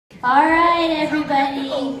All right,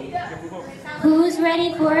 everybody. Who's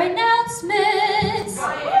ready for announcements?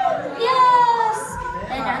 Yes!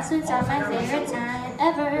 Announcements are my favorite time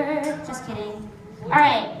ever. Just kidding. All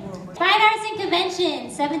right. Fine Arts and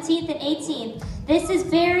Convention, 17th and 18th. This is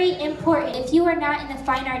very important. If you are not in the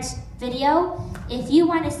Fine Arts video, if you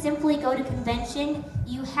want to simply go to convention,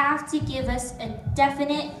 you have to give us a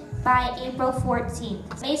definite by April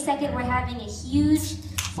 14th. May 2nd, we're having a huge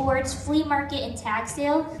Ford's flea market and tag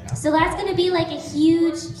sale. So that's gonna be like a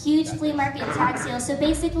huge flea market and tag sale. So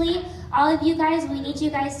basically, all of you guys, we need you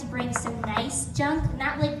guys to bring some nice junk,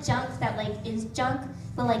 not like junk that like is junk,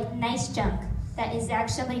 but like nice junk that is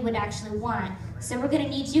actually somebody would actually want. So we're gonna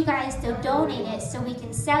need you guys to donate it so we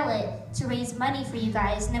can sell it to raise money for you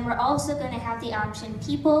guys. And then we're also gonna have the option,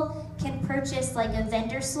 people can purchase like a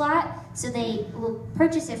vendor slot, so they will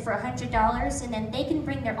purchase it for $100 and then they can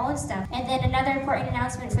bring their own stuff. And then another important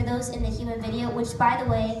announcement for those in the human video, which by the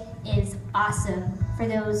way is awesome for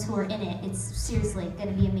those who are in it. It's seriously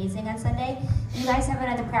gonna be amazing on Sunday. You guys have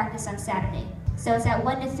another practice on Saturday. So it's at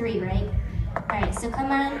 1 to 3, right? All right, so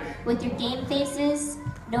come on with your game faces,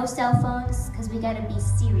 no cell phones, because we gotta be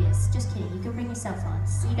serious. Just kidding, you can bring your cell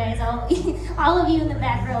phones. You guys all of you in the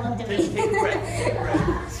back row looked at me.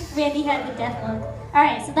 Randy had the death look. All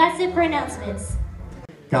right, so that's it for announcements.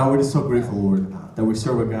 God, we're just so grateful, Lord, that we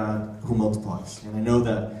serve a God who multiplies. And I know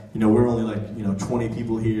that, we're only like, 20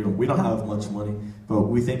 people here. We don't have much money, but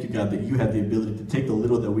we thank you, God, that you have the ability to take the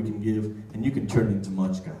little that we can give and you can turn it into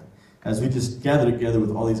much, God. As we just gather together with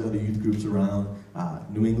all these other youth groups around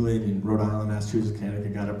New England and Rhode Island, Massachusetts,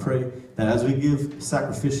 Connecticut, God, I pray that as we give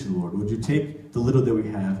sacrificially, Lord, would you take the little that we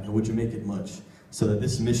have and would you make it much, so that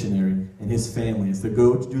this missionary and his family, as they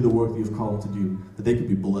go to do the work that you've called them to do, that they could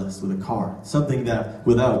be blessed with a car, something that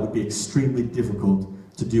without would be extremely difficult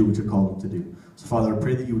to do what you called them to do. So Father, I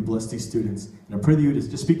pray that you would bless these students, and I pray that you would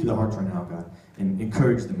just speak to their hearts right now, God, and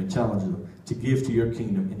encourage them and challenge them to give to your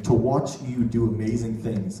kingdom and to watch you do amazing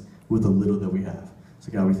things with the little that we have.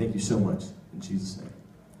 So God, we thank you so much. In Jesus' name,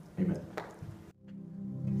 amen.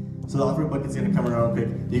 So the offering bucket's going to come around quick.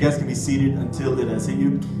 You guys can be seated until it has hit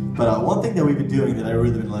you. But one thing that we've been doing that I've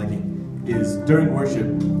really been liking is during worship,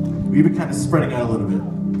 we've been kind of spreading out a little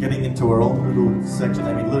bit, getting into our own little section.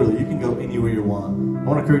 I mean, literally, you can go anywhere you want. I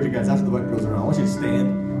want to encourage you guys, after the bucket goes around, I want you to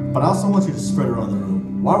stand, but I also want you to spread around the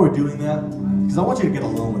room. Why we're doing that? Because I want you to get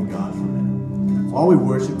alone with God for a minute. While we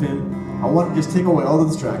worship Him, I want to just take away all the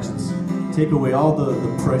distractions, take away all the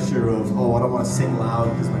pressure of, I don't want to sing loud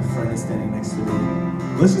because my friend is standing next to me.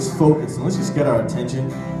 Let's just focus and let's just get our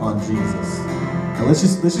attention on Jesus. And let's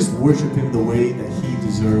just worship Him the way that He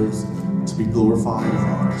deserves to be glorified.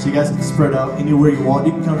 So you guys can spread out anywhere you want.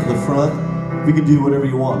 You can come to the front. We can do whatever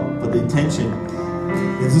you want. But the intention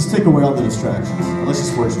is just take away all the distractions. And let's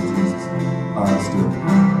just worship Jesus. All right, let's do it.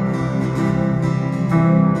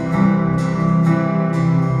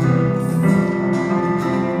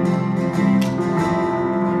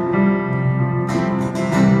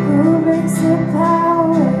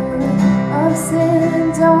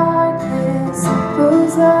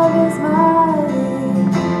 Whose love is mighty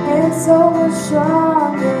and so much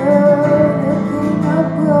stronger, the King of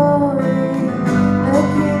glory, the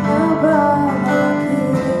King above all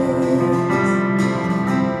kings,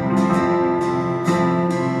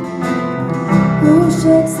 who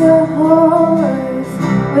shakes the whole earth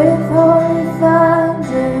with holy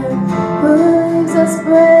thunder, who leaves us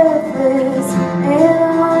breathless in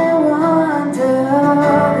awe and wonder,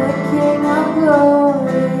 the King of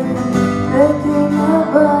glory, the King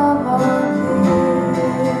above all kings.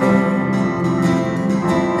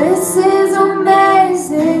 This is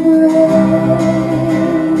amazing grace.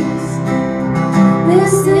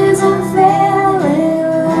 This is unfailing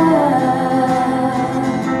love,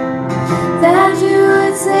 that you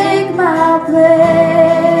would take my place,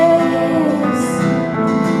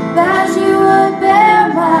 that you would bear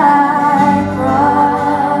my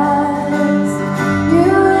cross, you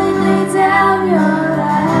would lay down your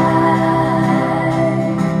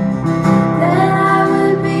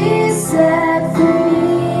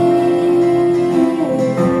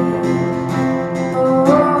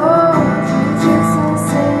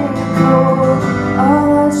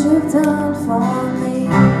done for me.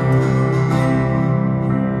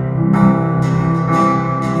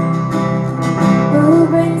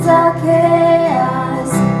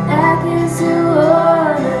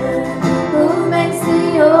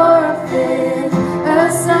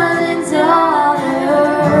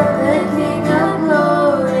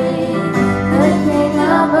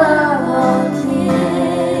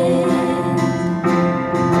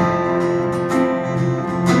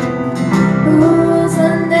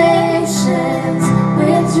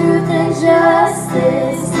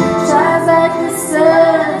 justice shines like the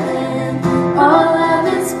sun in all of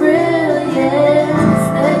its brilliance.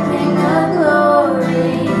 The King of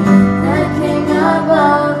glory, the King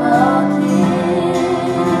above all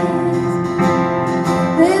kings.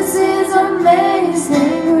 This is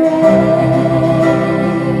amazing grace.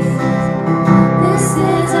 This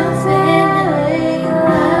is unfailing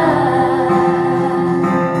love,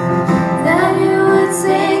 that you would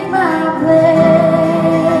take my place,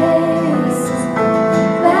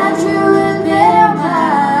 that you would bear my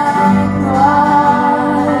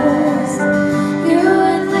cross, you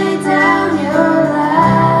would lay down your life,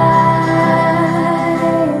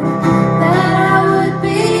 that I would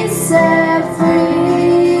be set free.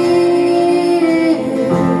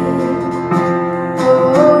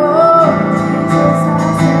 Oh, Jesus, I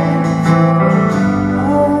thank you for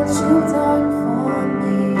all that you've done for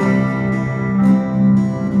me.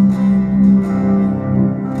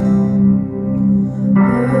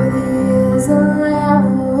 Worthy is the Lamb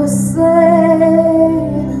who was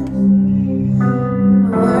slain.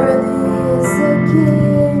 Worthy is the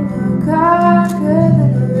King who conquered the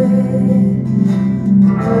grave.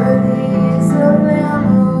 Worthy is the Lamb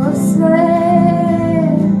who was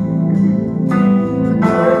slain.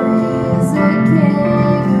 Worthy is the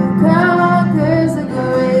King who conquers the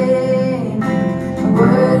grave.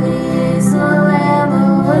 Worthy is the Lamb who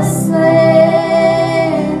was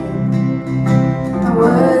slain.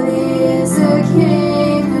 Worthy is the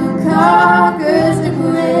King who conquers the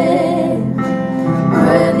grave.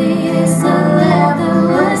 Worthy is the Lamb who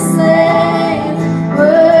was slain.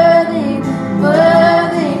 Worthy,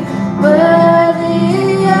 worthy, worthy.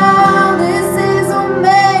 Oh, this is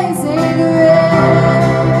amazing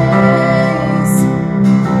grace.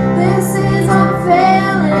 This is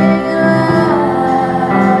unfailing love,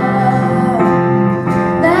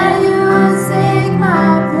 that you would take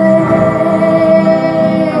my place,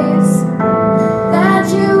 that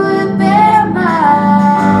you would bear my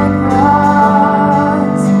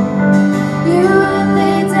cross, you would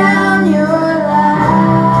lay down your life,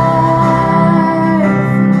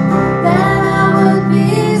 that I would be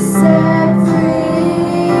set free.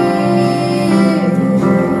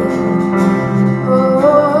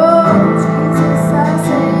 Oh, Jesus, I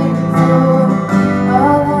thank you for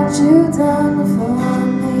all that you've done for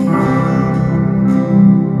me.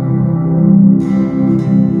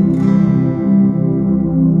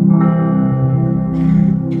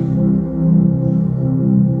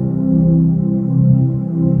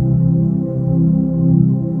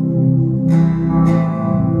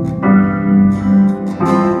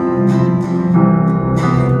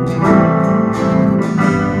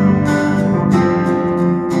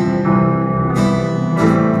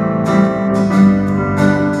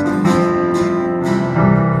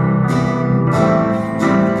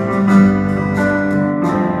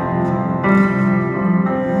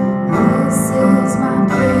 This is my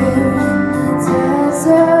prayer in the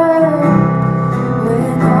desert,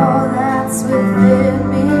 when all that's within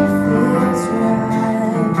me feels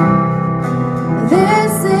right.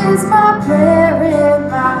 This is my prayer in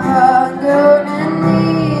my hunger and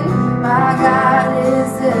need. My God is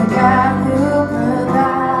the God who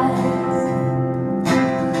provides.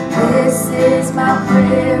 This is my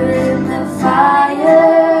prayer in the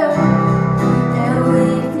fire, and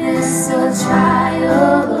weakness or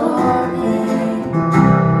trial or pain.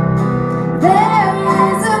 There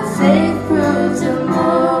is a faith proved of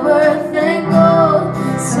more worth than gold,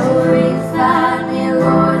 so refine me,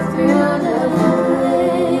 Lord, through the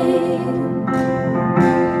flame.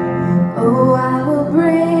 Oh, I will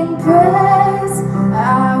bring praise,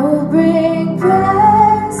 I will bring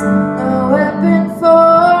praise. No weapon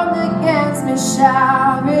formed against me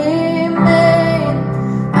shall remain.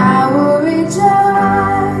 I will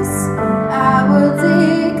rejoice, I will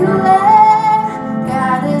declare,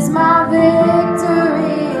 God is my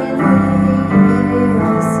victory and He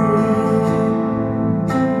is here.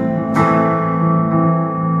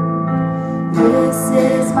 This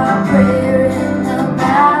is my prayer in the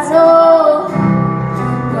battle,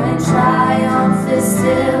 when triumph is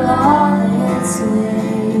still on its way.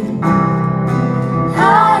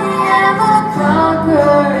 I am a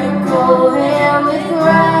conqueror and go here with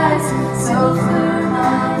Christ, so firm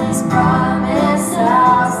on His promise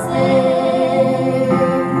I'll stay.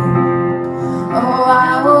 Oh,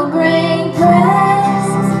 I will bring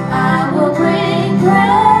praise, I will bring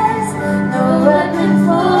praise. No weapon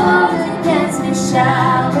formed against me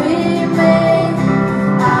shall remain.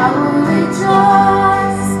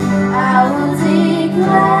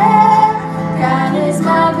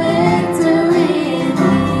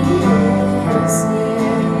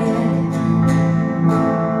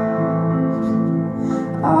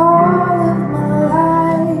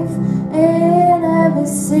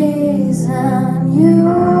 season, you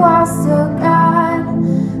are still God,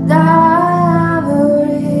 that I have a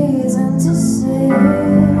reason to sing.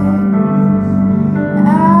 I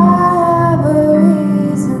have a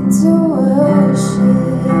reason to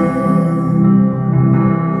worship.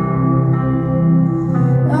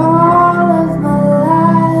 All of my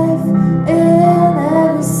life, in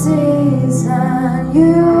every season,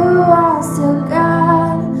 you are still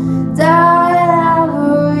God, that I have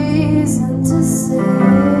a reason to sing.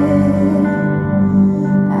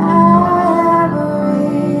 I have a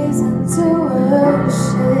reason to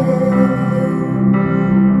worship.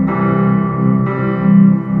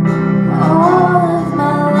 All of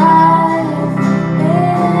my life,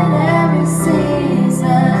 in every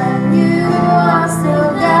season, you are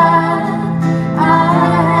still God. I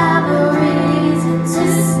have a reason to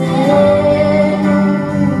sing.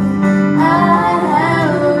 I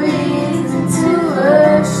have a reason to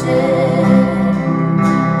worship.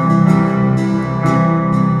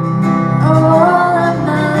 All of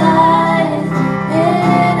my life,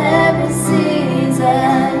 in every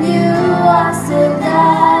season, you are still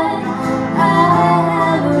God. I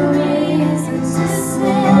have a reason to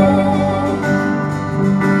sing.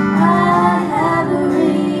 I have a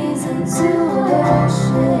reason to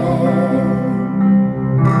worship.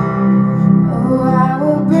 Oh, I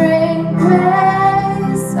will bring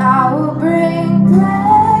praise. I will bring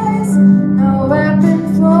praise. No weapon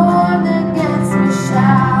formed against me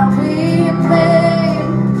shall be made.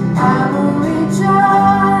 I will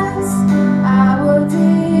rejoice. I will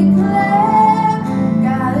declare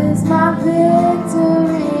God is my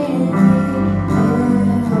victory. He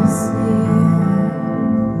is here.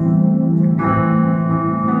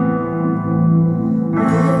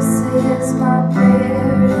 This is my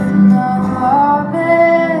prayer in the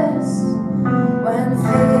harvest, when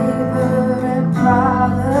favor and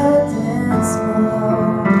providence flow.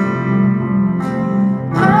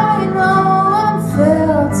 I know I'm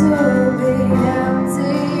filled to be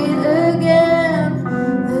emptied again.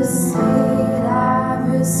 The seed I've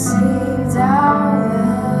received I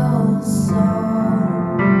will sow.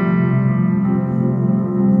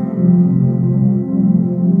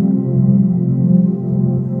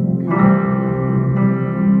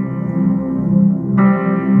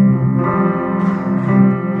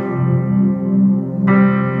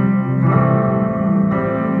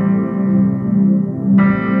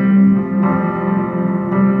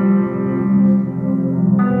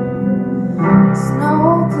 There's no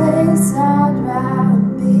place I'd rather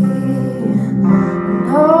be.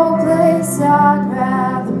 No place I'd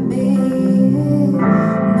rather be.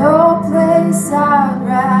 No place I'd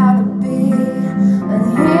rather be than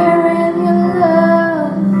here in your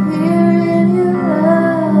love, here in your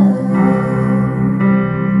love.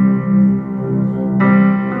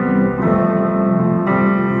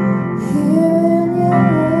 Here in your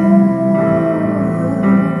love.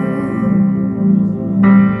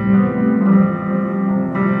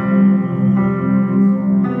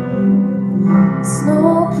 There's no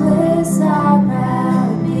place I'd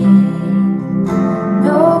rather be.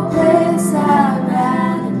 No place I'd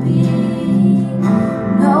rather be.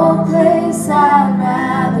 No place I'd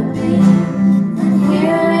rather be than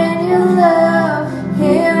here in your love,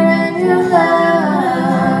 here in your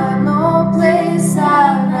love. No place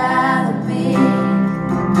I'd rather be.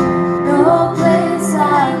 No place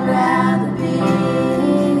I'd rather be.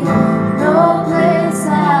 No place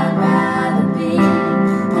I'd rather be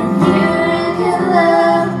than here in your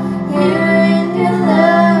love, here in your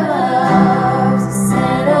love. To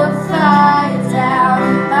set a fire down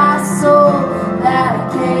in my soul that I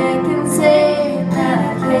can't contain, that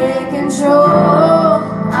I can't control.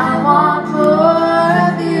 I want more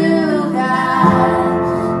of you, God.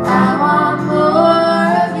 I want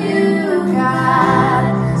more of you, God.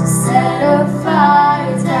 To set a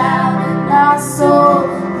fire down in my soul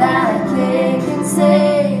that I can't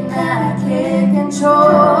contain, that I can't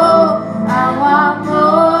control. I want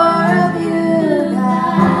more of you,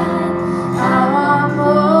 God. I want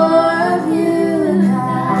more of you,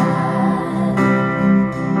 God.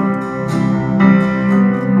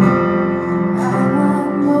 I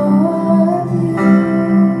want more of you,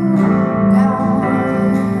 God.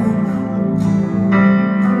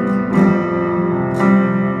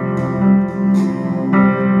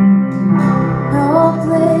 No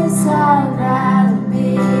place I'd rather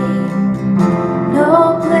be. No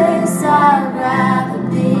place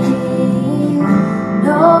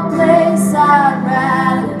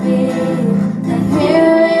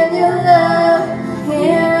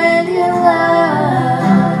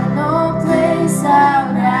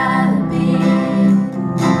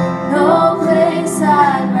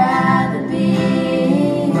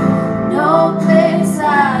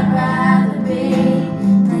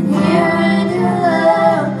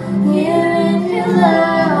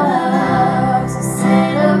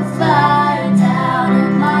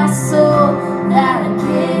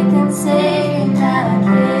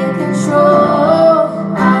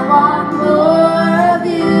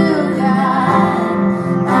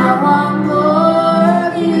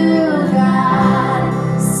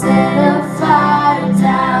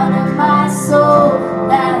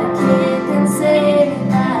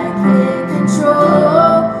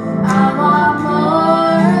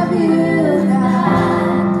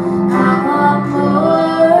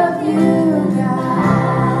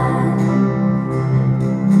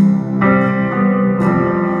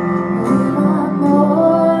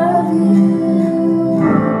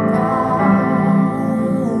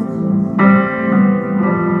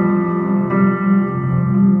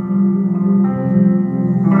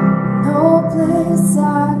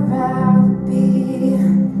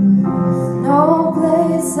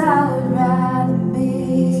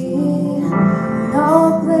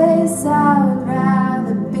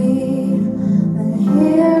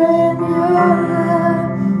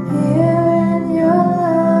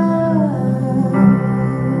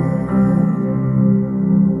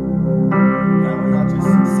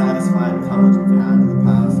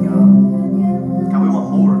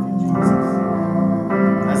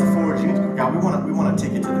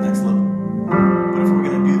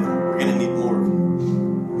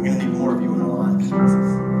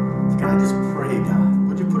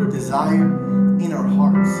in our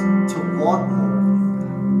hearts to want more of you,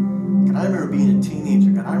 God. God, I remember being a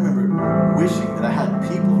teenager. God, I remember wishing that I had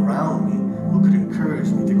people around me who could encourage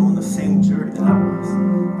me to go on the same journey that I was.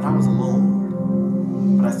 But I was alone,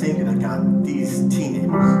 Lord. But I thank you that, God, these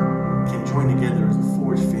teenagers can join together as a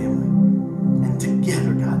forged family. And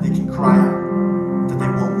together, God, they can cry out that they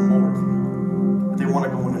want more of you. That they want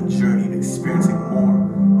to go on a journey of experiencing more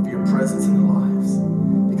of your presence in their lives.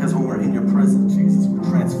 Because when we're in your presence, Jesus, we're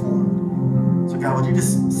transformed. So God, would you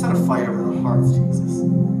just set a fire in our hearts, Jesus?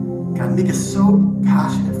 God, make us so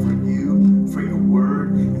passionate for you, for your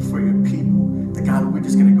word, and for your people, that God, we're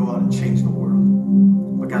just going to go out and change the world.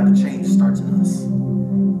 But God, the change starts in us.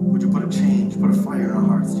 Would you put a change, put a fire in our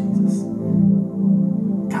hearts, Jesus?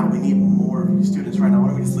 God, we need more of you. Students, right now, why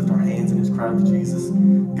don't we just lift our hands and just cry out to Jesus?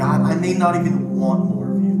 God, I may not even want more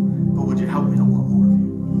of you, but would you help me to want more of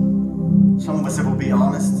you? Some of us, if we'll be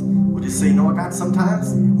honest, we'll just say, you know what, God,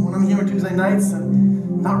 sometimes when I'm here on Tuesday nights and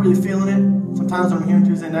I'm not really feeling it, sometimes when I'm here on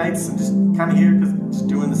Tuesday nights, I'm just kind of here because I'm just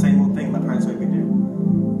doing the same old thing my parents make me do.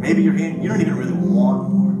 Maybe you're here, you don't even really want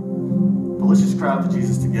more. But let's just cry out to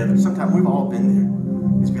Jesus together. Sometimes we've all been there.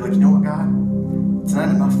 Just be like, you know what, God? Tonight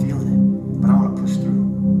I'm not feeling it, but I want to push through.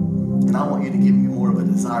 And I want you to give me more of a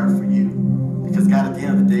desire for you. Because God, at the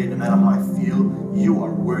end of the day, no matter how I feel, you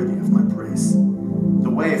are worthy of my praise. The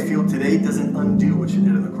way I feel today doesn't undo what you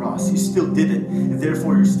did on the cross. You still did it, and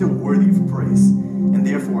therefore you're still worthy of praise. And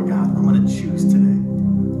therefore, God, I'm going to choose today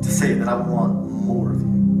to say that I want more of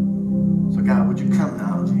you. So God, would you come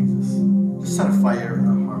now, Jesus? Just set a fire in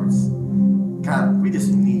our hearts. God, we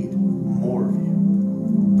just need more of you.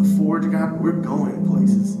 The Forge, God, we're going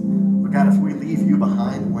places. But God, if we leave you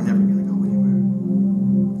behind, we're never going to go anywhere.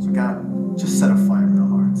 So God, just set a fire in our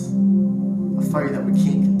hearts. A fire that we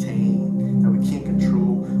can't contain, that we can't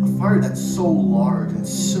control. A fire that's so large and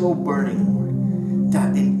so burning, Lord,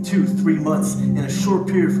 that in 2-3 months, in a short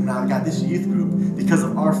period from now, God, this youth group, because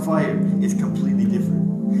of our fire, is completely different.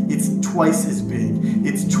 It's twice as big.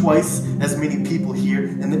 It's twice as many people here,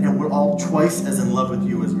 and we're all twice as in love with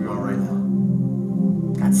you as we are right now.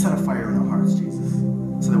 God, set a fire in our hearts, Jesus,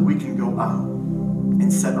 so that we can go out and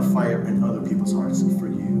set a fire in other people's hearts for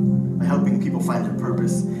you. By helping people find their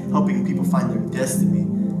purpose, helping people find their destiny,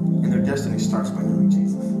 and their destiny starts by knowing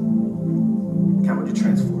Jesus. God, would you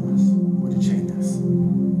transform us? Would you change us?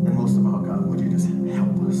 And most of all, God, would you just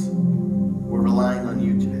help us? We're relying on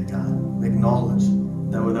you today, God. Acknowledge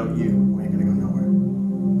that without you, we ain't going to go nowhere.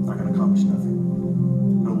 Not going to accomplish nothing.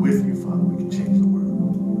 But with you, Father, we can change the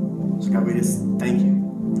world. So God, we just thank you.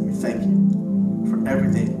 And we thank you for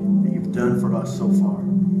everything that you've done for us so far.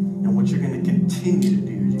 And what you're going to continue to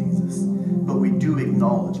do, Jesus. But we do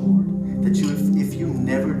acknowledge, Lord, that you, if you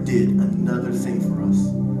never did another thing for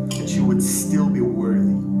us, that you would still be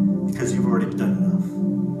worthy because you've already done enough.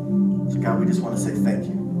 So God, we just want to say thank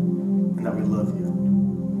you and that we love you.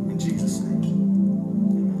 In Jesus' name,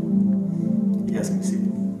 amen. You guys can be seated.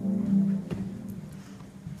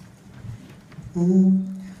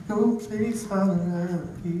 No place I'd rather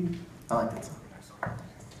be. I like that song.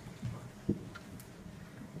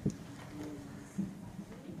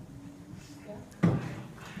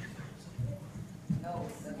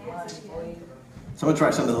 So I'm going to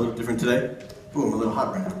try something a little different today. Ooh, I'm a little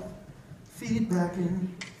hot right now. Feedback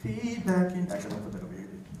in. Actually, I'm going to put that over here.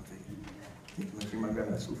 Can you grab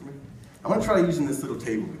that stool for me? I'm going to try using this little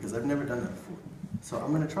table because I've never done that before. So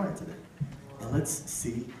I'm going to try it today. And let's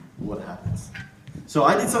see what happens. So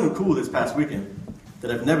I did something cool this past weekend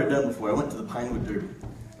that I've never done before. I went to the Pinewood Derby.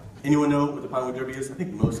 Anyone know what the Pinewood Derby is? I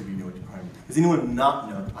think most of you know what the Pinewood Derby is. Does anyone not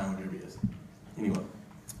know what the Pinewood Derby is? Anyone?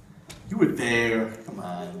 You were there. Come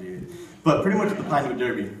on, dude. But pretty much what the Pinewood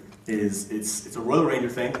Derby is, it's a Royal Ranger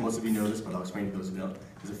thing. Most of you know this, but I'll explain to those who don't.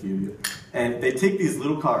 There's a few of you. And they take these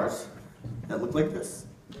little cars that look like this.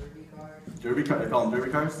 Derby cars. Derby cars. They call them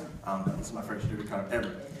derby cars? I don't know. This is my first derby car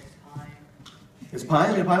ever. Is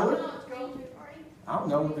pine in Pinewood? I don't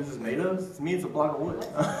know what this is made of. To me, it's a block of wood.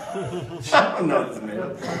 I don't know what this is made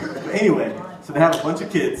of. But anyway, so they have a bunch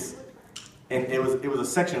of kids. And it was a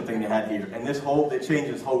sectional thing they had here. And they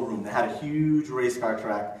changed this whole room. They had a huge race car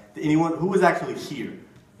track. Anyone who was actually here?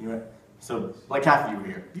 So like half of you were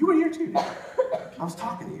here. You were here too, dude. I was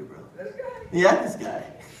talking to you, bro. Yeah, this guy.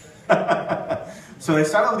 So they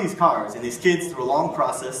start out with these cars, and these kids, through a long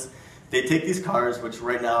process, they take these cars, which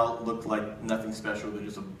right now look like nothing special. They're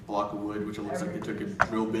just a block of wood, which it looks like they took a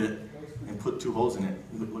drill bit and put 2 holes in it.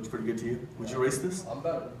 It looks pretty good to you. Would you race this? I'm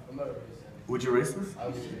better. Would you race this?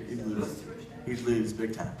 You'd lose. You'd lose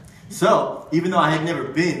big time. So, even though I had never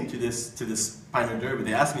been to this Pinewood Derby,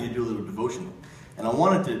 they asked me to do a little devotional. And I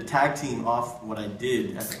wanted to tag team off what I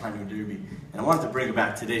did at the Pioneer Derby. And I wanted to bring it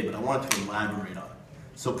back today, but I wanted to elaborate on it.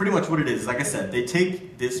 So pretty much what it is, like I said, they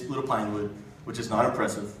take this little pine wood, which is not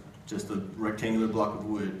impressive, just a rectangular block of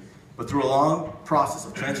wood, but through a long process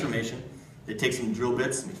of transformation, they take some drill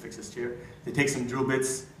bits, let me fix this chair, they take some drill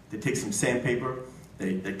bits, they take some sandpaper,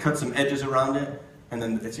 they cut some edges around it, and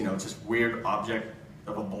then it's, it's this weird object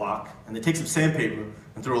of a block, and they take some sandpaper,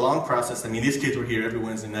 and through a long process, I mean, these kids were here every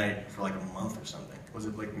Wednesday night for like a month or something. Was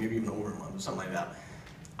it like maybe even over a month or something like that?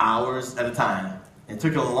 Hours at a time. And it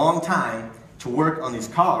took a long time to work on these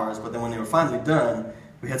cars, but then when they were finally done,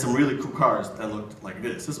 we had some really cool cars that looked like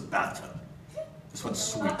this. This is a bathtub. This one's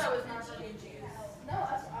sweet.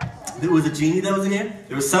 There was a genie that was in here?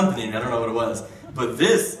 There was something in here, I don't know what it was. But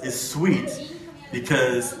this is sweet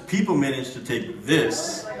because people managed to take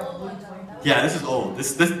this. Yeah, this is old.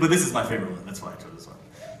 But this is my favorite one. That's why I chose this one.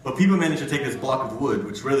 But people managed to take this block of wood,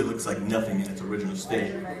 which really looks like nothing in its original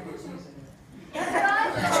state.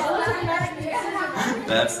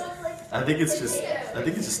 I think it's just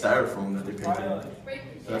styrofoam that they painted.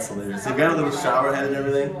 That's hilarious. They've got a little shower head and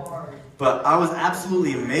everything. But I was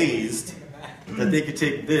absolutely amazed that they could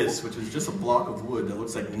take this, which is just a block of wood that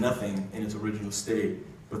looks like nothing in its original state,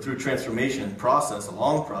 but through transformation process, a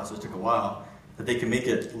long process, took a while, that they can make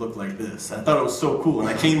it look like this. I thought it was so cool. And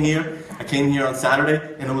I came here on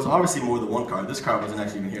Saturday, and there was obviously more than one car. This car wasn't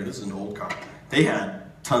actually even here. This is an old car. They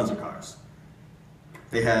had tons of cars.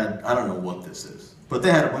 They had, I don't know what this is, but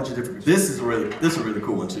they had a bunch of different. This is a really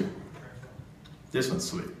cool one too. This one's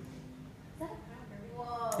sweet.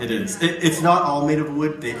 It is. It's not all made of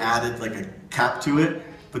wood. They added like a cap to it,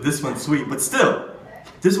 but this one's sweet. But still,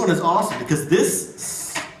 this one is awesome because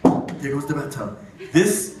this, there goes the bathtub.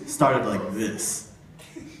 This started like this.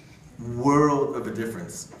 World of a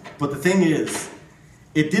difference. But the thing is,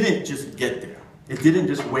 it didn't just get there. It didn't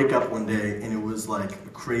just wake up one day and it was like a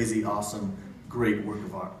crazy, awesome, great work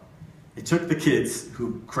of art. It took the kids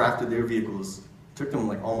who crafted their vehicles, it took them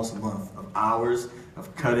like almost a month of hours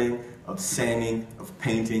of cutting, of sanding, of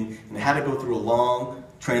painting, and they had to go through a long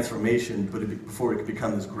transformation before it could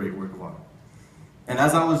become this great work of art. And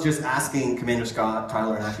as I was just asking Commander Scott,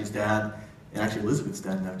 Tyler, and Ashley's dad, and actually Elizabeth's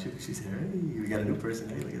dad now too, she said, hey, we got a new person,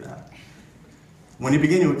 hey, look at that. When he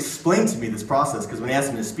began to explain to me this process, because when he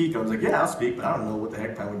asked me to speak, I was like, yeah, I'll speak, but I don't know what the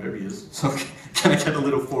heck Pioneer Derby is. So kind of kept a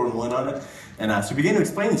little 4-in-1 on it. And so he began to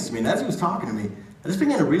explain this to me, and as he was talking to me, I just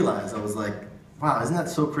began to realize, I was like, wow, isn't that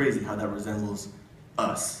so crazy how that resembles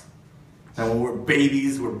us? And when we're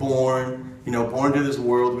babies, we're born, born to this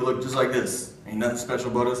world, we look just like this. Ain't nothing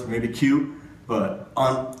special about us, maybe cute, but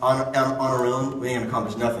on our own, we ain't gonna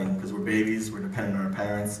accomplish nothing, because we're babies, we're dependent on our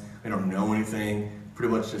parents, we don't know anything,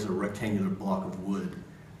 pretty much just a rectangular block of wood.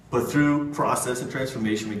 But through process and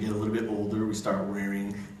transformation, we get a little bit older, we start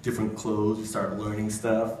wearing different clothes, we start learning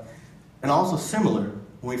stuff. And also similar,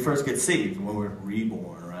 when we first get saved, when we're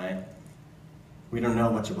reborn, right? We don't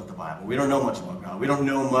know much about the Bible. We don't know much about God. We don't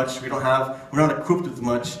know much. We're not equipped with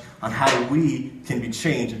much on how we can be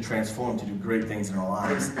changed and transformed to do great things in our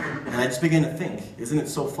lives. And I just began to think, isn't it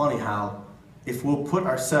so funny how if we'll put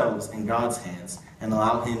ourselves in God's hands and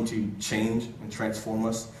allow Him to change and transform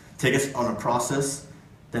us, take us on a process,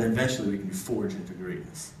 then eventually we can be forged into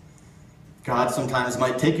greatness. God sometimes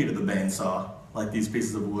might take you to the bandsaw, like these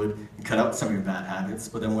pieces of wood, and cut out some of your bad habits,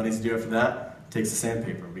 but then what He's doing after that, takes the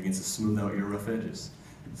sandpaper and begins to smooth out your rough edges.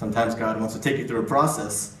 Sometimes God wants to take you through a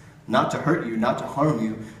process, not to hurt you, not to harm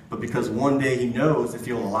you, but because one day He knows if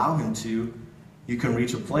you'll allow Him to, you can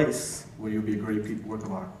reach a place where you'll be a great work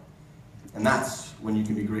of art. And that's when you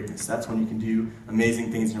can be greatness. That's when you can do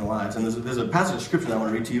amazing things in your lives. And there's a passage of scripture that I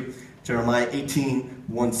want to read to you, Jeremiah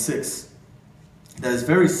 18:1-6, that is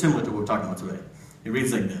very similar to what we're talking about today. It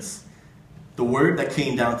reads like this: the word that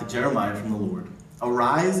came down to Jeremiah from the Lord,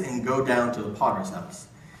 arise and go down to the potter's house,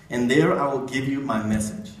 and there I will give you my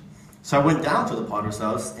message. So I went down to the potter's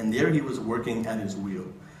house, and there he was working at his wheel.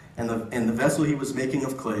 And the vessel he was making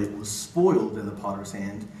of clay was spoiled in the potter's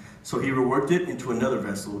hand. So he reworked it into another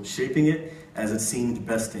vessel, shaping it as it seemed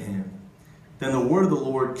best to him. Then the word of the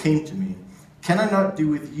Lord came to me. Can I not do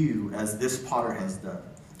with you as this potter has done,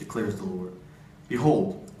 declares the Lord.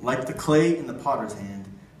 Behold, like the clay in the potter's hand,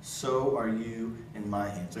 so are you in my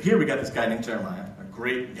hand. So here we got this guy named Jeremiah, a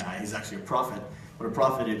great guy. He's actually a prophet. What a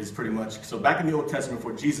prophet is pretty much, so back in the Old Testament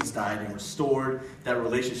before Jesus died and restored that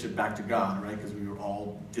relationship back to God, right? Because we were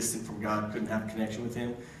all distant from God, couldn't have a connection with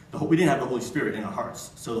Him. We didn't have the Holy Spirit in our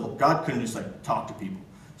hearts. So God couldn't just like talk to people.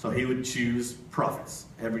 So He would choose prophets.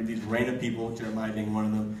 These random people, Jeremiah being one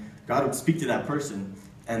of them, God would speak to that person,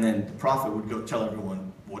 and then the prophet would go tell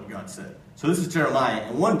everyone what God said. So this is Jeremiah,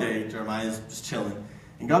 and one day Jeremiah is just chilling,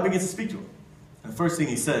 and God begins to speak to him. And the first thing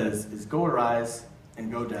he says is, go arise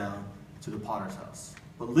and go down to the potter's house.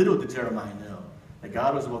 But little did Jeremiah know that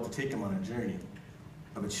God was about to take him on a journey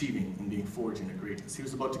of achieving and being forged into greatness. He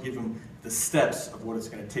was about to give him the steps of what it's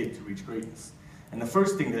going to take to reach greatness. And the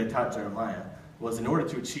first thing that it taught Jeremiah was, in order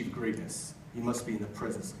to achieve greatness, you must be in the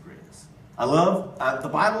presence of greatness. I love, the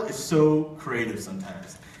Bible is so creative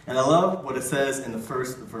sometimes. And I love what it says in the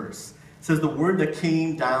first verse. It says, the word that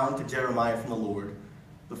came down to Jeremiah from the Lord,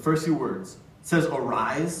 the first few words, it says,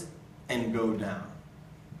 arise and go down.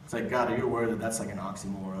 It's like, God, are you aware that that's like an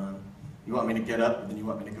oxymoron? You want me to get up, and then you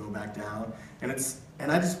want me to go back down? And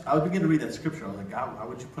I would begin to read that scripture. I was like, God, why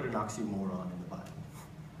would you put an oxymoron in the Bible?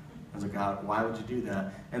 I was like, God, why would you do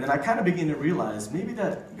that? And then I kind of begin to realize maybe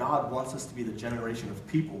that God wants us to be the generation of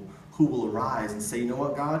people who will arise and say, you know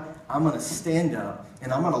what, God, I'm going to stand up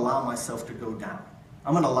and I'm going to allow myself to go down.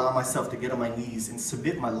 I'm going to allow myself to get on my knees and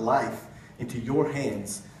submit my life into your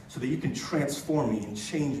hands so that you can transform me and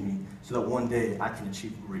change me so that one day I can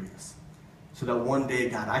achieve greatness. So that one day,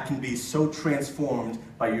 God, I can be so transformed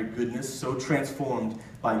by your goodness, so transformed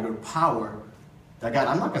by your power, that, God,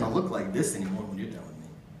 I'm not going to look like this anymore when you're done with me.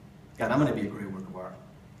 God, I'm going to be a great work of art.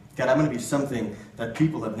 God, I'm going to be something that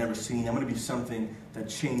people have never seen. I'm going to be something that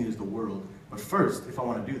changes the world. But first, if I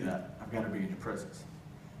want to do that, I've got to be in your presence.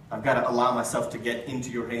 I've got to allow myself to get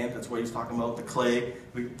into your hand. That's what he's talking about, the clay.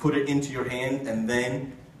 We put it into your hand, and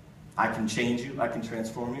then I can change you. I can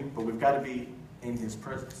transform you. But we've got to be in his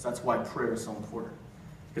presence. That's why prayer is so important.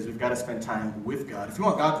 Because we've got to spend time with God. If you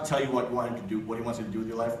want God to tell you what you want him to do, what he wants you to do with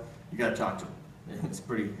your life, you got to talk to him. It's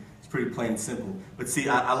pretty plain and simple. But see,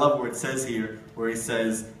 I love where it says here, where he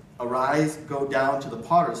says, arise, go down to the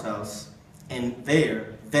potter's house, and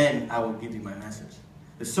there, then I will give you my message.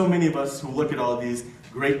 There's so many of us who look at all these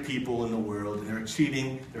great people in the world, and they're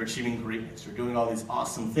achieving greatness. They're doing all these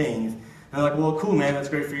awesome things. And they're like, well, cool, man, that's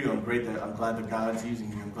great for you. I'm glad that God's using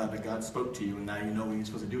you. I'm glad that God spoke to you, and now you know what you're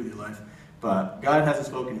supposed to do with your life. But God hasn't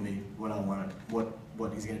spoken to me what I want,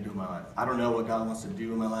 what he's going to do in my life. I don't know what God wants to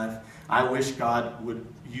do in my life. I wish God would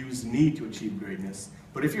use me to achieve greatness.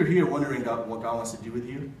 But if you're here wondering what God wants to do with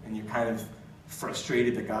you, and you're kind of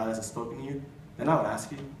frustrated that God hasn't spoken to you, then I would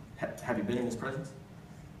ask you, have you been in his presence?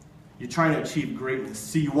 You're trying to achieve greatness.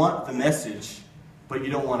 So you want the message, but you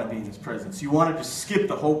don't want to be in his presence. You want to just skip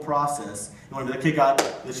the whole process. You want to be like, okay, God,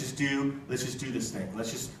 let's just do this thing.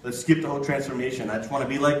 Let's skip the whole transformation. I just want to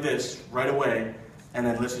be like this right away, and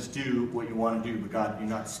then let's just do what you want to do. But God, you're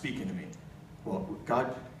not speaking to me. Well,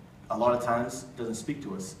 God, a lot of times, doesn't speak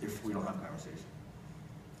to us if we don't have a conversation.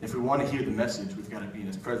 If we want to hear the message, we've got to be in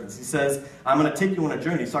his presence. He says, I'm going to take you on a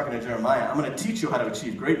journey. He's talking to Jeremiah. I'm going to teach you how to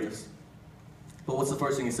achieve greatness. But what's the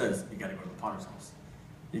first thing he says? You got to go to the potter's house.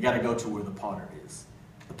 You got to go to where the potter is.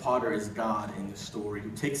 The potter is God in this story, who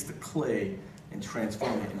takes the clay and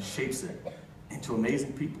transforms it and shapes it into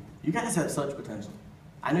amazing people. You guys have such potential.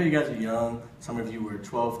 I know you guys are young. Some of you were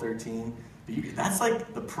 12, 13. But that's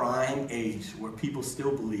like the prime age where people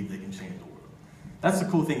still believe they can change the world. That's the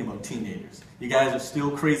cool thing about teenagers. You guys are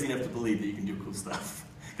still crazy enough to believe that you can do cool stuff.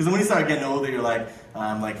 Because when you start getting older, you're like,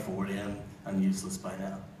 I'm like 40, I'm useless by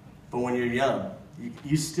now. But when you're young,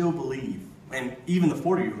 you still believe. And even the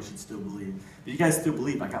 40-year-olds should still believe. But you guys still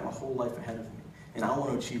believe, I got my whole life ahead of me. And I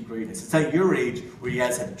want to achieve greatness. It's at your age where you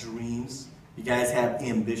guys have dreams. You guys have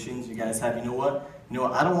ambitions. You guys have, you know what?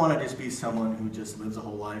 I don't want to just be someone who just lives a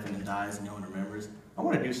whole life and then dies and no one remembers. I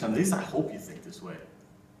want to do something. At least I hope you think this way.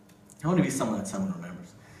 I want to be someone that someone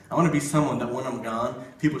remembers. I want to be someone that when I'm gone,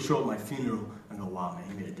 people show up at my funeral and go, wow, man,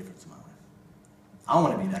 he made a difference in my life. I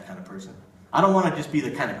want to be that kind of person. I don't want to just be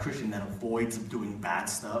the kind of Christian that avoids doing bad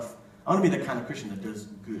stuff. I want to be the kind of Christian that does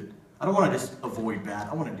good. I don't want to just avoid bad.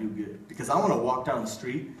 I want to do good. Because I want to walk down the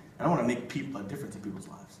street and I want to make a difference in people's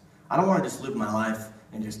lives. I don't want to just live my life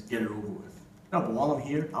and just get it over with. No, but while I'm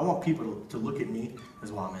here, I want people to look at me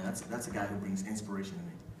as, wow, man, that's a guy who brings inspiration to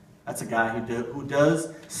me. That's a guy who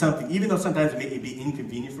does something, even though sometimes it may be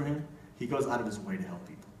inconvenient for him, he goes out of his way to help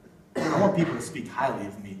people. I want people to speak highly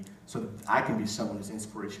of me so that I can be someone who's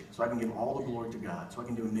inspiration, so I can give all the glory to God, so I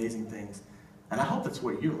can do amazing things. And I hope that's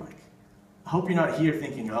what you're like. I hope you're not here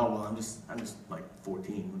thinking, oh, well, I'm just like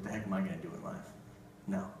 14. What the heck am I going to do in life?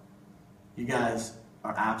 No. You guys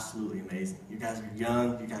are absolutely amazing. You guys are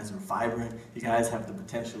young. You guys are vibrant. You guys have the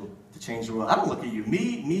potential to change the world. I don't look at you.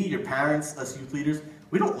 Me, your parents, us youth leaders,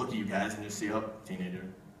 we don't look at you guys and just say, oh, teenager,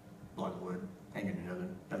 block of wood, ain't gonna do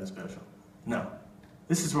nothing special. No.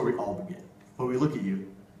 This is where we all begin. Where we look at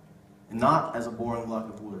you, and not as a boring block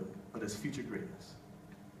of wood, but as future greatness.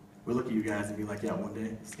 We look at you guys and be like, yeah, one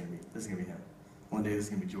day this is gonna be him. One day this is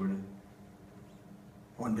gonna be Jordan.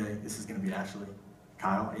 One day this is gonna be Ashley.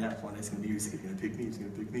 Kyle, yeah, one day it's gonna be you. He's gonna pick me. He's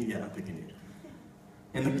gonna pick me. Yeah, I'm picking you.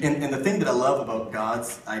 And the thing that I love about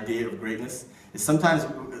God's idea of greatness is sometimes,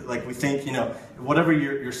 like, we think, whatever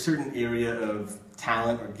your certain area of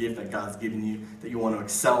talent or gift that God's given you that you want to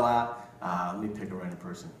excel at. Let me pick a random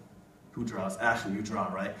person. Who draws? Ashley, you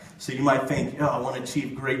draw, right? So you might think, I want to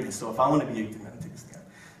achieve greatness. So if I want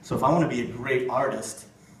to be a great artist,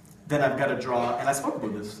 then I've got to draw, and I spoke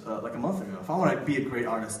about this like a month ago. If I want to be a great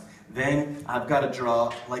artist, then I've got to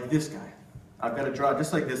draw like this guy. I've got to draw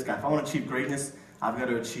just like this guy. If I want to achieve greatness, I've got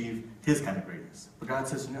to achieve his kind of greatness. But God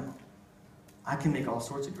says, no. I can make all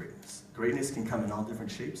sorts of greatness. Greatness can come in all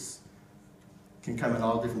different shapes, can come in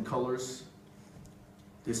all different colors.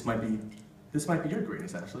 This might be your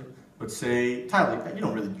greatness, actually. But say, Tyler, you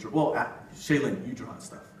don't really draw. Well, Shaylin, you draw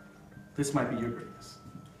stuff. This might be your greatness.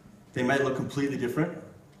 They might look completely different,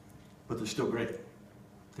 but they're still great.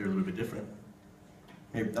 They're a little bit different.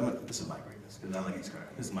 Maybe this is my greatness, because I like these cards.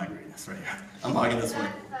 This is my greatness right here. I'm hogging this one.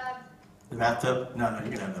 The bathtub? No,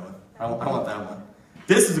 you can have that one. I want that one.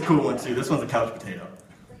 This is a cool one, too. This one's a couch potato.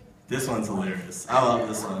 This one's hilarious. I love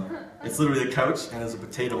this one. It's literally a couch, and there's a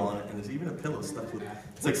potato on it, and there's even a pillow stuffed with,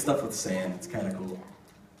 it's like stuffed with sand. It's kind of cool.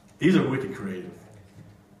 These are wicked creative.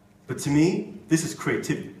 But to me, this is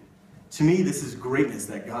creativity. To me, this is greatness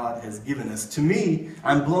that God has given us. To me,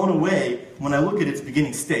 I'm blown away when I look at its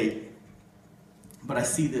beginning state, but I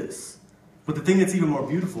see this. But the thing that's even more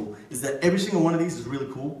beautiful is that every single one of these is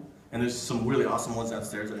really cool, and there's some really awesome ones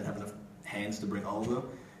downstairs. I didn't have enough hands to bring all of them.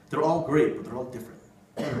 They're all great, but they're all different.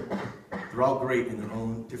 They're all great in their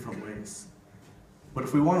own different ways. But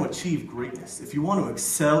if we want to achieve greatness, if you want to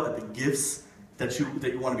excel at the gifts that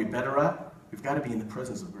you want to be better at, we've got to be in the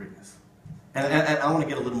presence of greatness. And I want to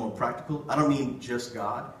get a little more practical. I don't mean just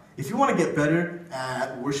God. If you want to get better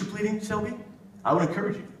at worship leading, Shelbie, I would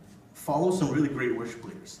encourage you. Follow some really great worship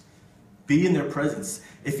leaders. Be in their presence.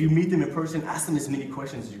 If you meet them in person, ask them as many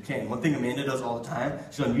questions as you can. One thing Amanda does all the time,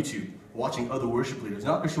 she's on YouTube, watching other worship leaders.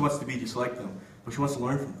 Not because she wants to be just like them, but she wants to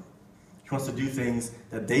learn from them. She wants to do things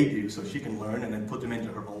that they do so she can learn and then put them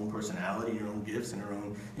into her own personality, her own gifts, and her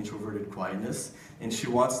own introverted quietness. And she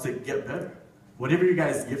wants to get better. Whatever your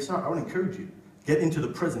guys' gifts are, I would encourage you. Get into the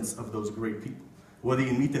presence of those great people. Whether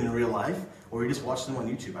you meet them in real life or you just watch them on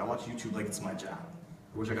YouTube. I watch YouTube like it's my job.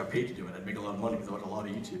 I wish I got paid to do it. I'd make a lot of money because I watch a lot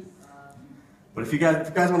of YouTube. But if you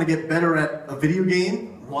guys want to get better at a video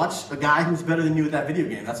game, watch a guy who's better than you at that video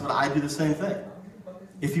game. That's what I do, the same thing.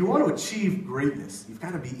 If you want to achieve greatness, you've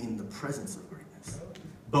got to be in the presence of greatness.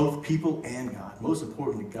 Both people and God. Most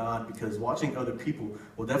importantly, God, because watching other people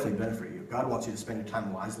will definitely benefit you. God wants you to spend your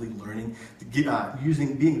time wisely, learning, being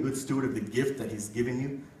a good steward of the gift that He's given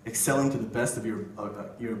you, excelling to the best of your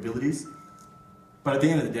abilities. But at the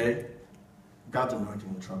end of the day, God's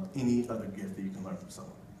anointing will trump any other gift that you can learn from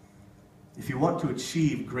someone. If you want to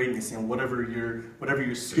achieve greatness in whatever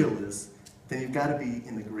your skill is, then you've got to be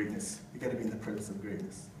in the greatness. You've got to be in the presence of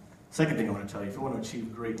greatness. Second thing I want to tell you, if you want to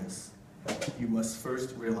achieve greatness, you must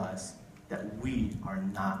first realize that we are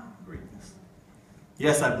not greatness.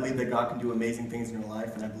 Yes, I believe that God can do amazing things in your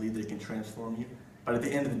life, and I believe that He can transform you. But at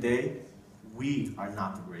the end of the day, we are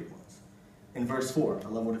not the great ones. In verse 4, I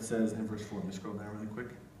love what it says in verse 4. Let me scroll down really quick.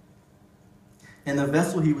 And the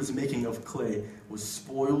vessel he was making of clay was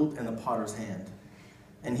spoiled in the potter's hand.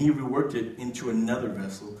 And he reworked it into another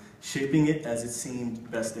vessel, shaping it as it seemed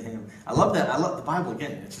best to him. I love that. I love the Bible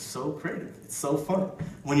again. It's just so creative. It's so fun.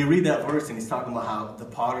 When you read that verse and he's talking about how the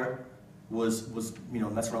potter was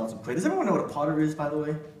messing around with some clay. Does everyone know what a potter is, by the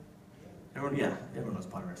way? Everyone knows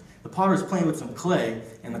what potter is. The potter is playing with some clay,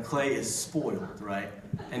 and the clay is spoiled, right?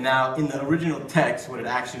 And now, in the original text, what it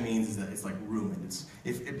actually means is that it's like ruined.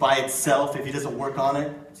 If by itself, if he doesn't work on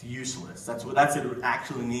it, it's useless. That's what it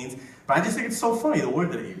actually means. But I just think it's so funny, the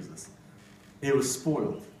word that it uses. It was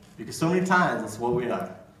spoiled. Because so many times, that's what we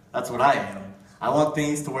are. That's what I am. I want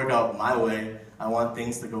things to work out my way. I want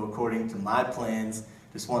things to go according to my plans.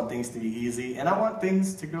 Just want things to be easy. And I want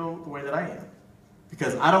things to go the way that I am.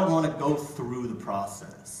 Because I don't want to go through the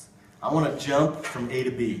process. I want to jump from A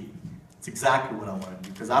to B. It's exactly what I want to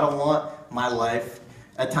do. Because I don't want my life,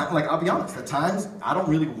 at times, I'll be honest, at times, I don't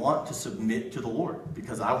really want to submit to the Lord.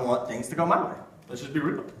 Because I want things to go my way. Let's just be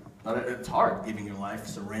real. It's hard giving your life,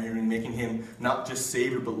 surrendering, making Him not just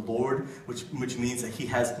Savior, but Lord, which means that He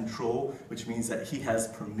has control, which means that He has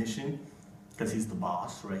permission, because He's the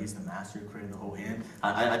boss, right? He's the master who created the whole hand.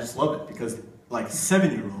 I just love it, because like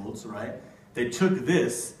 7-year-olds, right? They took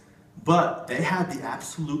this, but they had the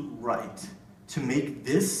absolute right to make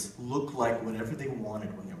this look like whatever they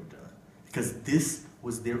wanted when they were done. Because this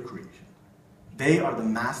was their creation. They are the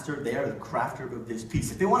master, they are the crafter of this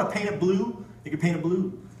piece. If they want to paint it blue, they can paint it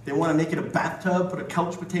blue. They want to make it a bathtub, put a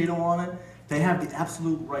couch potato on it, They have the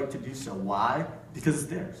absolute right to do so. Why? Because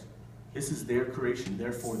it's theirs. This is their creation.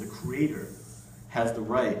 Therefore, the Creator has the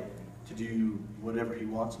right to do whatever he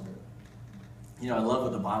wants with it. You know, I love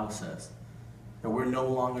what the Bible says, that we're no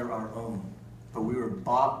longer our own, but we were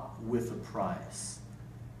bought with a price.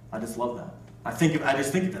 I just love that. I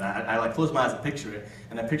just think of it. I like close my eyes and picture it,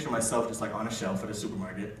 and I picture myself just like on a shelf at a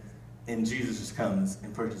supermarket, and Jesus just comes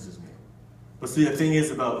and purchases me. But see, the thing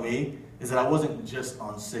is about me is that I wasn't just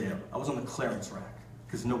on sale. I was on the clearance rack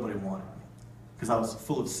because nobody wanted me, because I was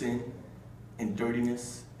full of sin and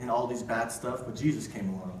dirtiness and all these bad stuff. But Jesus came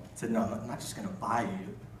along and said, no, I'm not just going to buy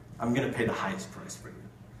you. I'm going to pay the highest price for you.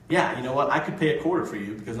 Yeah, you know what? I could pay a quarter for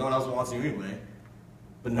you because no one else wants you anyway.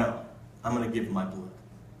 But no, I'm going to give my blood.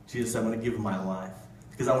 Jesus said, I'm going to give my life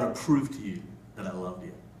because I want to prove to you that I love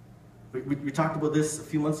you. We talked about this a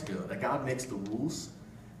few months ago, that God makes the rules,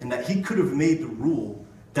 and that he could have made the rule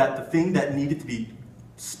that the thing that needed to be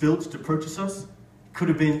spilled to purchase us could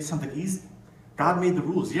have been something easy. God made the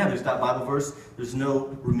rules. Yeah, there's that Bible verse, there's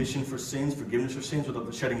no remission for sins, forgiveness for sins without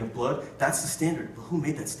the shedding of blood. That's the standard. But who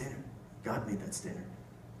made that standard? God made that standard.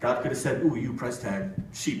 God could have said, ooh, you price tag,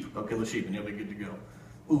 sheep, I'll kill a sheep and you'll be good to go.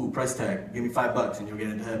 Ooh, price tag, give me $5 and you'll get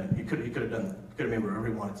into heaven. He could have done that. He could have made whatever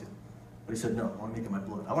he wanted to. But he said, no, I want to make it my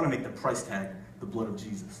blood. I want to make the price tag the blood of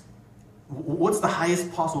Jesus. What's the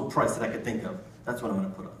highest possible price that I could think of? That's what I'm going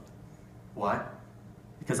to put on it. Why?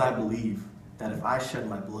 Because I believe that if I shed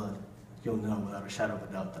my blood, you'll know without a shadow of a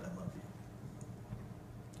doubt that I love you.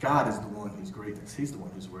 God is the one who's greatness. He's the one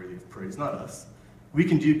who's worthy of praise, not us. We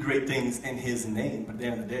can do great things in his name, but at the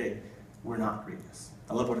end of the day, we're not greatness.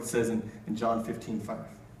 I love what it says in John 15:5.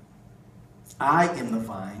 I am the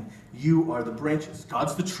vine, you are the branches.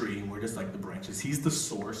 God's the tree, and we're just like the branches. He's the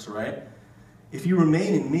source, right? If you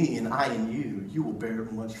remain in me and I in you, you will bear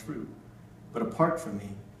much fruit. But apart from me,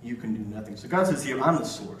 you can do nothing. So God says here, I'm the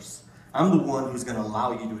source. I'm the one who's going to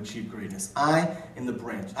allow you to achieve greatness. I am the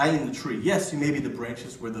branch. I am the tree. Yes, you may be the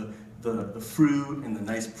branches where the fruit and the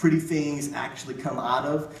nice pretty things actually come out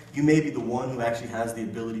of. You may be the one who actually has the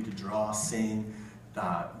ability to draw, sing,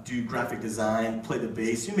 do graphic design, play the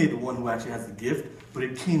bass. You may be the one who actually has the gift, but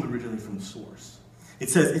it came originally from the source. It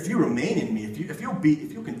says, if you remain in me, if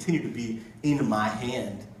you'll continue to be in my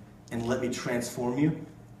hand and let me transform you,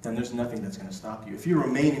 then there's nothing that's going to stop you. If you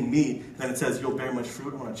remain in me, then it says you'll bear much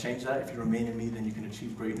fruit. I want to change that. If you remain in me, then you can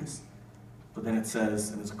achieve greatness. But then it says,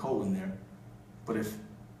 and there's a colon there, but if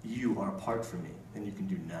you are apart from me, then you can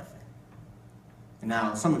do nothing. And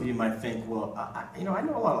now, some of you might think, well, I know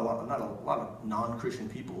a lot of non-Christian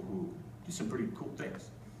people who do some pretty cool things,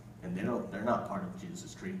 and they're not part of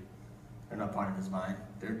Jesus' tree. They're not part of his vine.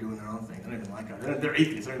 They're doing their own thing. They don't even like God. They're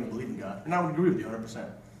atheists. They don't even believe in God. And I would agree with you 100%.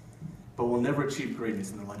 But we'll never achieve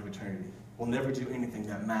greatness in the light of eternity. We'll never do anything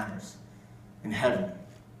that matters in heaven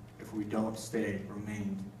if we don't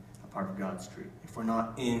remain a part of God's tree. If we're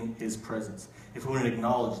not in his presence. If we wouldn't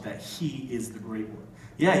acknowledge that he is the great one.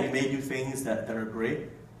 Yeah, you may do things that are great,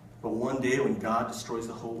 but one day when God destroys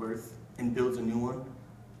the whole earth and builds a new one,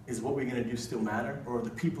 is what we're going to do still matter? Or are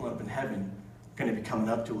the people up in heaven going to be coming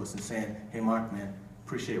up to us and saying, hey, Mark, man,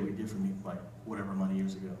 appreciate what you did for me like whatever amount of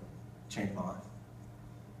years ago. Changed my life.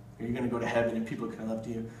 Are you going to go to heaven and people come up to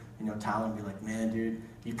you, Tyler, and be like, man, dude,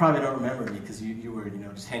 you probably don't remember me because you were,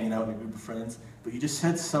 just hanging out with a group of friends, but you just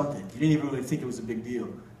said something. You didn't even really think it was a big deal,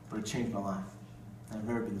 but it changed my life. And I've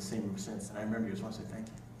never been the same ever since, and I remember you. I just want to say thank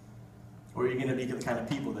you. Or are you going to be the kind of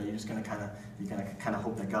people that you're just going to kind of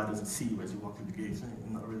hope that God doesn't see you as you walk through the gates?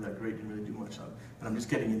 I'm not really that great, didn't really do much of it, but I'm just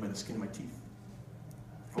getting in by the skin of my teeth.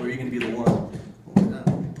 Or are you going to be the one?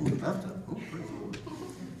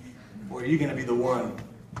 Or are you going to be the one?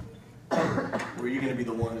 Or are you going to be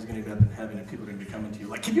the one who's going to be up in heaven and people are going to be coming to you?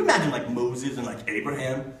 Like, can you imagine like Moses and like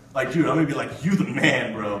Abraham? Like, dude, I'm going to be like, you the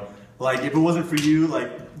man, bro. Like, if it wasn't for you,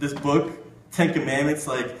 like this book, 10 Commandments,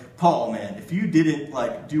 like, Paul, man, if you didn't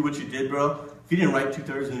like do what you did, bro, if you didn't write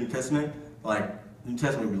 2/3 of the New Testament, like, the New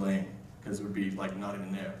Testament would be lame because it would be like not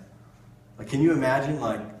even there. Like, can you imagine,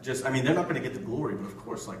 like, they're not going to get the glory, but of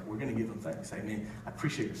course, like, we're going to give them thanks. I mean, I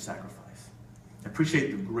appreciate your sacrifice. I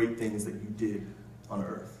appreciate the great things that you did on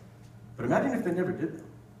earth. But imagine if they never did them.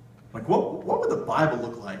 Like, what would the Bible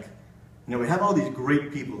look like? We have all these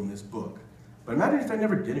great people in this book, but imagine if they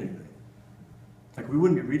never did anything. Like, we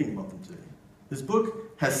wouldn't be reading about them today. This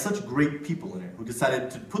book has such great people in it who decided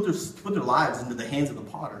to put their lives into the hands of the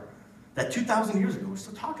potter that 2,000 years ago we're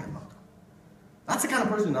still talking about them. That's the kind of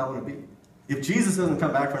person I want to be. If Jesus doesn't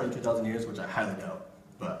come back for another 2,000 years, which I highly doubt,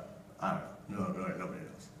 but I don't know. No, nobody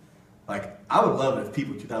knows. Like, I would love it if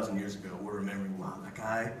people 2,000 years ago were remembering, wow, that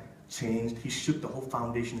guy changed. He shook the whole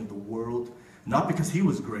foundation of the world, not because he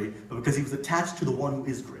was great, but because he was attached to the one who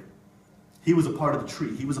is great. He was a part of the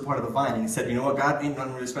tree. He was a part of the vine. And he said, you know what, God, ain't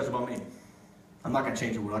nothing really special about me. I'm not going to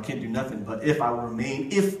change the world. I can't do nothing. But if I will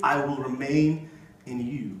remain in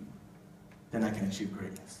you, then I can achieve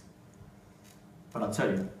greatness. But I'll tell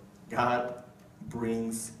you, God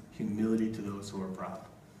brings humility to those who are proud.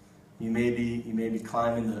 You may be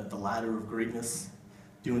climbing the ladder of greatness,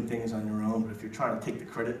 doing things on your own, but if you're trying to take the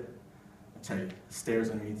credit, I'll tell you, the stairs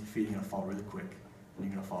underneath your feet are going to fall really quick, and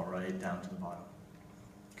you're going to fall right down to the bottom.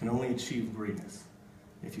 You can only achieve greatness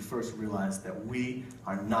if you first realize that we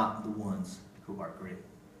are not the ones who are great,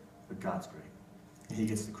 but God's great. And he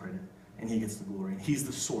gets the credit, and he gets the glory, and he's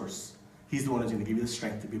the source. He's the one who's going to give you the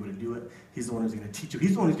strength to be able to do it. He's the one who's going to teach you.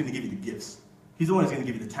 He's the one who's going to give you the gifts. He's the one who's going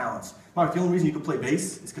to give you the talents. Mark, the only reason you can play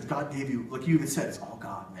bass is because God gave you, like you even said, it's all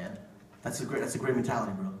God, man. That's a great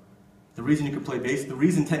mentality, bro. The reason you can play bass, the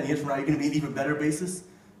reason 10 years from now you're going to be an even better bassist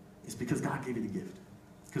is because God gave you the gift.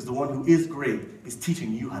 Because the one who is great is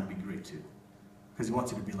teaching you how to be great too. Because he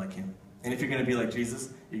wants you to be like him. And if you're going to be like Jesus,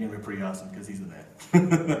 you're going to be pretty awesome because he's the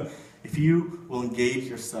man. If you will engage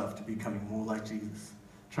yourself to becoming more like Jesus,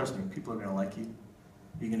 trust me, people are going to like you.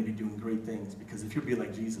 You're going to be doing great things because if you'll be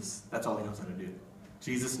like Jesus, that's all he knows how to do.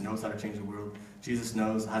 Jesus knows how to change the world. Jesus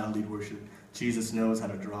knows how to lead worship. Jesus knows how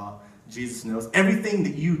to draw. Jesus knows everything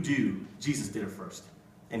that you do, Jesus did it first.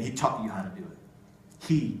 And he taught you how to do it.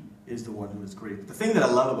 He is the one who is great. But the thing that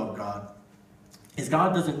I love about God is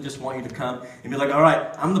God doesn't just want you to come and be like, all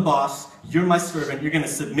right, I'm the boss, you're my servant, you're going to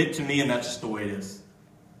submit to me, and that's just the way it is.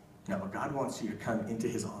 No, but God wants you to come into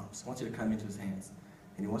his arms. He wants you to come into his hands.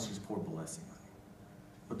 And he wants you to pour blessing on you.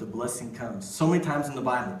 But the blessing comes. So many times in the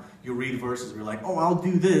Bible, you read verses where you're like, oh, I'll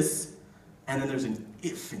do this. And then there's an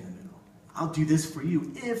if in the middle. I'll do this for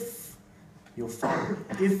you if you'll follow me,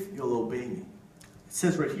 if you'll obey me. It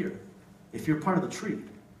says right here, if you're part of the tree,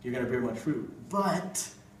 you're going to bear much fruit. But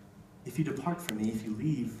if you depart from me, if you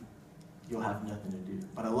leave, you'll have nothing to do.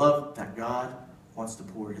 But I love that God wants to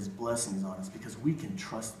pour his blessings on us because we can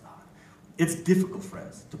trust God. It's difficult,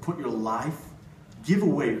 friends, to put your life, give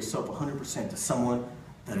away yourself 100% to someone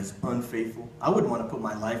that is unfaithful. I wouldn't want to put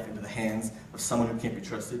my life into the hands of someone who can't be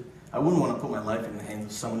trusted. I wouldn't want to put my life in the hands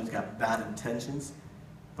of someone who's got bad intentions.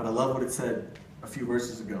 But I love what it said a few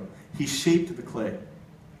verses ago. He shaped the clay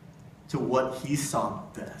to what he saw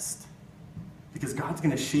best. Because God's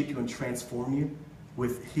going to shape you and transform you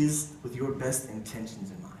with your best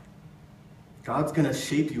intentions in mind. God's going to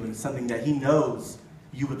shape you into something that he knows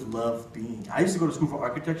you would love being. I used to go to school for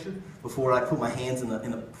architecture before I put my hands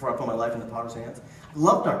before I put my life in the potter's hands. I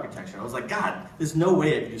loved architecture. I was like, God, there's no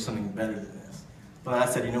way I could do something better than this. But I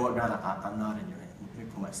said, you know what, God, I'm not in your hand. Let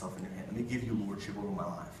me put myself in your hand. Let me give you lordship over my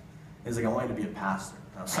life. And he's like, I want you to be a pastor.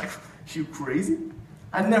 And I was like, you crazy?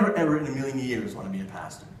 I never, ever in a million years want to be a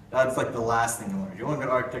pastor. That's like the last thing I want to do. I want to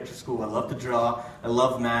go to architecture school. I love to draw. I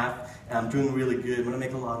love math. And I'm doing really good. I'm going to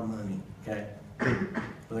make a lot of money. Okay?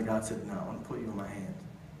 But then God said, no, I want to put you in my hand.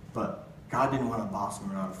 But God didn't want to boss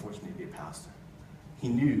me around and force me to be a pastor. He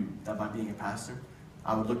knew that by being a pastor,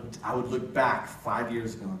 I would look back 5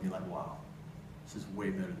 years ago and be like, wow, this is way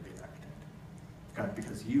better than being an architect. God,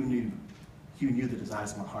 because you knew the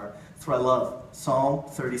desires of my heart. That's what I love. Psalm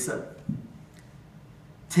 37.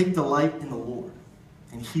 Take delight in the Lord,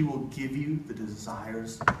 and he will give you the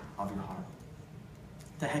desires of your heart.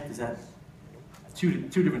 What the heck is that? Two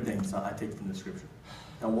different things I take from the scripture.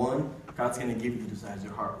 Now, one, God's going to give you the desires of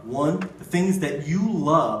your heart. One, the things that you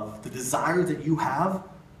love, the desires that you have,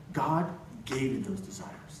 God gave you those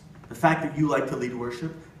desires. The fact that you like to lead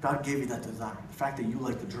worship, God gave you that desire. The fact that you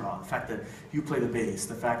like to draw, the fact that you play the bass,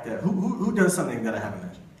 the fact that, who does something that I haven't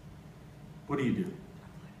mentioned? What do you do?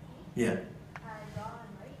 Yeah.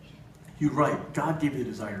 You write. God gave you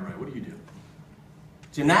the desire to write. What do you do?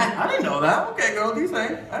 Jeanette, I didn't know that. Okay, girl, do you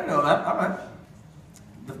think? I didn't know that. All right.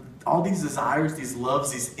 All these desires, these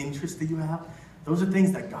loves, these interests that you have, those are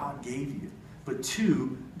things that God gave you. But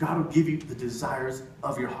two, God will give you the desires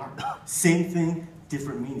of your heart. Same thing,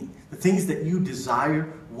 different meaning. The things that you desire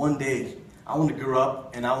one day. I want to grow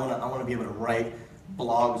up and I want to be able to write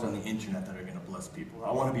blogs on the internet that are going to bless people.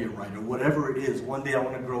 I want to be a writer. Whatever it is, one day I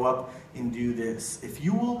want to grow up and do this. If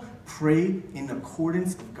you will pray in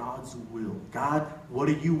accordance of God's will. God, what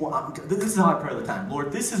do you want? This is how I pray all the time.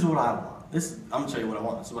 Lord, this is what I want. I'm going to tell you what I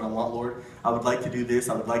want. This is what I want, Lord. I would like to do this.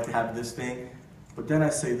 I would like to have this thing. But then I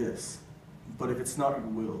say this. But if it's not your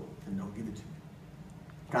will, then don't give it to me.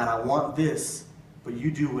 God, I want this, but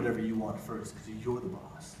you do whatever you want first because you're the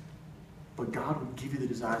boss. But God will give you the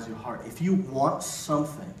desires of your heart. If you want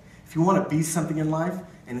something, if you want to be something in life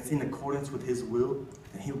and it's in accordance with his will,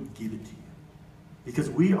 then he will give it to you. Because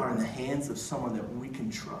we are in the hands of someone that we can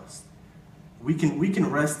trust. We can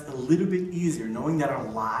rest a little bit easier knowing that our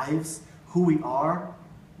lives, who we are,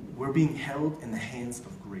 we're being held in the hands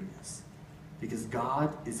of greatness. Because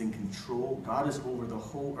God is in control. God is over the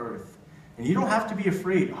whole earth. And you don't have to be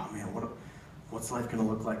afraid. Oh man, what's life going to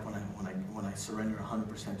look like when I surrender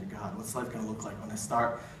 100% to God? What's life going to look like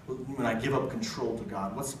when I give up control to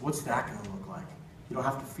God? What's that going to look like? You don't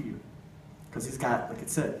have to fear. Because he's got, like it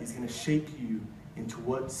said, he's going to shape you into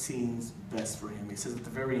what seems best for him. He says at the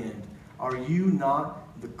very end, are you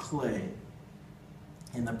not the clay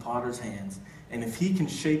in the potter's hands? And if he can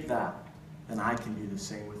shape that, then I can do the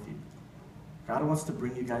same with you. God wants to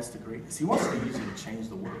bring you guys to greatness. He wants to use you to change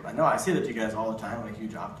the world. I know I say that to you guys all the time. I'm a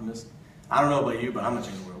huge optimist. I don't know about you, but I'm going to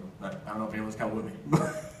change the world. I don't know if anyone's kind of with me.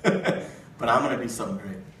 But I'm going to do something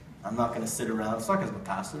great. I'm not going to sit around. It's not because I'm a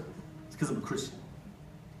pastor. It's because I'm a Christian.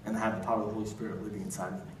 And I have the power of the Holy Spirit living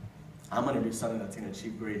inside of me. I'm going to do something that's going to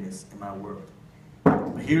achieve greatness in my world.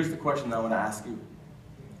 But here's the question that I want to ask you.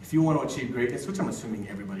 If you want to achieve greatness, which I'm assuming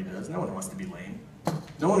everybody does, no one wants to be lame.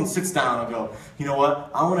 No one sits down and go, you know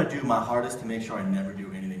what? I want to do my hardest to make sure I never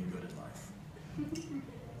do anything good in life.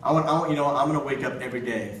 I'm going to wake up every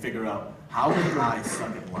day and figure out how can I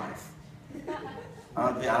suck at life.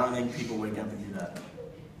 I don't think people wake up and do that.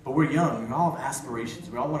 But we're young. We all have aspirations.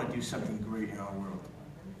 We all want to do something great in our world.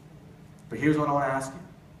 But here's what I want to ask you.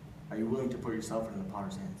 Are you willing to put yourself into the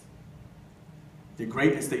potter's hands? The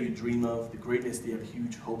greatness that you dream of, the greatness that you have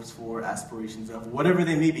huge hopes for, aspirations of, whatever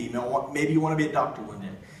they may be. Maybe you want to be a doctor one day.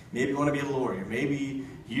 Maybe you want to be a lawyer. Maybe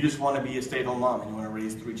you just want to be a stay-at-home mom and you want to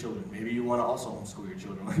raise 3 children. Maybe you want to also homeschool your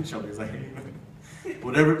children. Like Shelbie's like,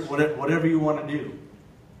 whatever you want to do.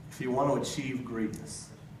 If you want to achieve greatness,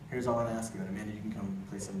 here's all I'm asking you. And Amanda, you can come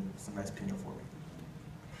play some nice piano for me.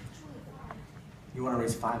 You want to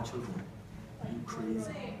raise 5 children. Are you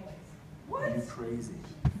crazy? What? Are you crazy?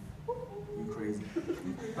 You crazy.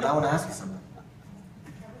 But I want to ask you something.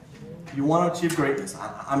 You want to achieve greatness.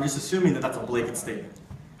 I'm just assuming that that's a blanket statement.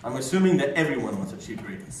 I'm assuming that everyone wants to achieve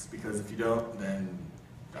greatness. Because if you don't, then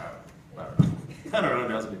I don't know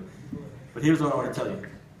what else to do. But here's what I want to tell you.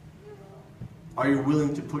 Are you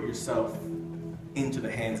willing to put yourself into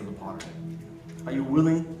the hands of the potter? Are you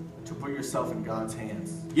willing to put yourself in God's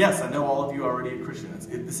hands? Yes, I know all of you are already a Christian.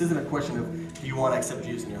 This isn't a question of do you want to accept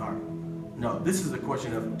Jesus in your heart? No, this is a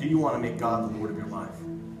question of do you want to make God the Lord of your life?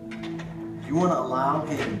 Do you want to allow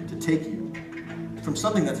him to take you from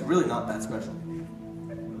something that's really not that special?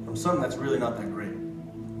 From something that's really not that great?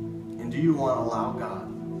 And do you want to allow God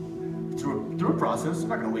through a process? You're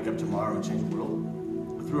not going to wake up tomorrow and change the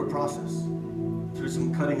world. But through a process. Through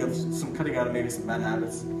some cutting out of maybe some bad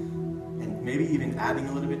habits. And maybe even adding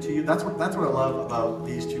a little bit to you. That's what I love about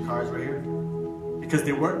these 2 cars right here. Because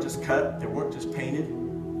they weren't just cut, they weren't just painted,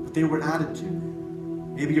 but they were added to.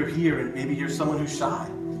 Maybe you're here and maybe you're someone who's shy.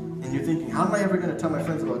 And you're thinking, how am I ever going to tell my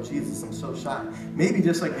friends about Jesus? I'm so shy. Maybe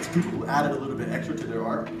just like these people who added a little bit extra to their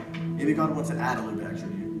art, maybe God wants to add a little bit extra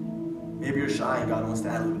to you. Maybe you're shy and God wants to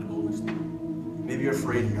add a little bit of boldness to you. Maybe you're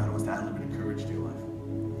afraid and God wants to add a little bit of courage to your life.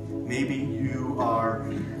 Maybe you are,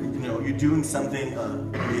 you're doing something,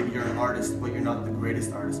 maybe you're an artist, but you're not the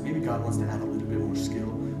greatest artist. Maybe God wants to add a little bit more skill,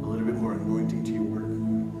 a little bit more anointing to your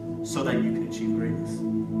work, so that you can achieve greatness.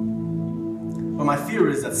 But my fear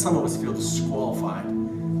is that some of us feel disqualified.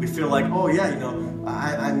 We feel like, oh yeah,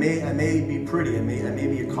 I may be pretty, I may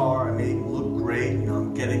be a car, I may look great,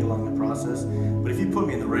 I'm getting along the process. But if you put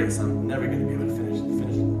me in the race, I'm never going to be able to finish the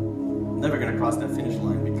finish line. I'm never going to cross that finish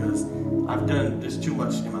line because there's too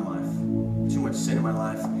much in my life, too much sin in my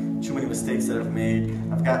life, too many mistakes that I've made.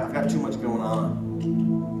 I've got too much going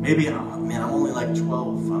on. Maybe, I'm only like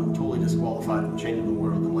 12. I'm totally disqualified from changing the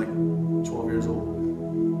world. I'm like 12 years old.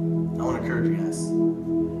 I want to encourage you guys.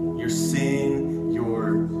 Your sin,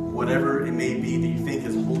 your whatever it may be that you think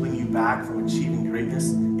is holding you back from achieving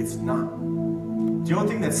greatness, it's not. The only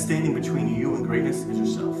thing that's standing between you and greatness is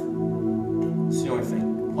yourself. It's the only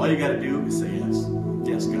thing. All you got to do is say yes.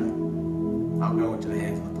 Yes, God. I'll go into the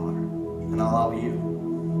hands of the potter. And I'll allow you,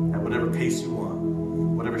 at whatever pace you want,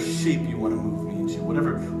 whatever shape you want to move me into,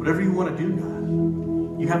 whatever you want to do,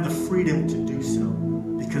 God, you have the freedom to do so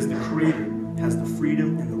because the Creator has the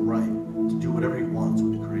freedom and the right to do whatever He wants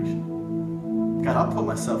with the creation. God, I'll put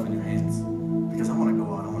myself in your hands because I want to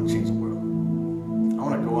go out. I want to change the world. I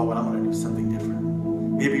want to go out, but I want to do something different.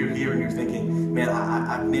 Maybe you're here and you're thinking, man,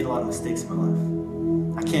 I've made a lot of mistakes in my life.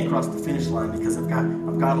 I can't cross the finish line because I've got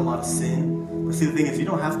a lot of sin. But see, the thing is, you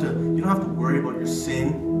don't have to worry about your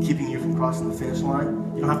sin keeping you from crossing the finish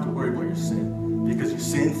line. You don't have to worry about your sin because you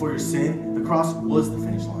sinned for your sin. The cross was the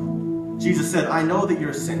finish line. Jesus said, I know that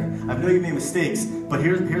you're a sinner. I know you made mistakes, but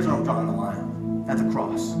here's where I'm drawing the line. At the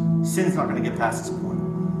cross. Sin's not going to get past this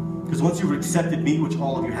point. Because once you've accepted me, which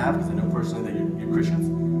all of you have, because I know personally that you're Christians,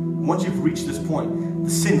 Once you've reached this point, the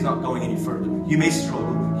sin's not going any further. You may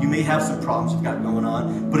struggle, you may have some problems you've got going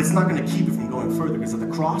on, but it's not going to keep you from going further, because at the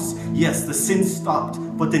cross, yes, the sin stopped,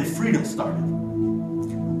 but then freedom started.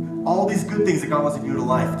 All these good things that God wants to do in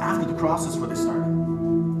life, after the cross is where they started.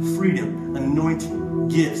 Freedom, anointing,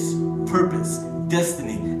 gifts, purpose,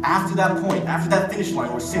 destiny. After that point, after that finish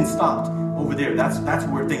line where sin stopped, over there, that's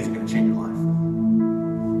where things are going to change your life.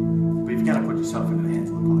 But you've got to put yourself into the hands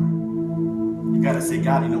of the Father. You've got to say,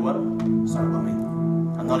 God, you know what? Sorry about me.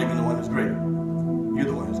 I'm not even the one who's great. You're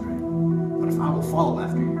the one who's great. But if I will follow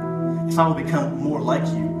after you, if I will become more like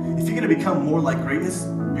you, if you're going to become more like greatness,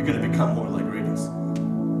 you're going to become more like greatness.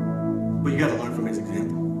 But you got to learn from his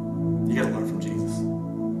example. You got to learn from Jesus.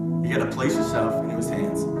 You got to place yourself into his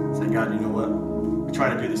hands. Say, God, you know what? I'm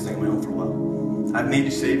trying to do this thing on my own for a while. I've made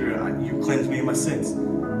you Savior. You cleansed me of my sins.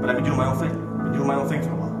 But I've been doing my own thing. I've been doing my own thing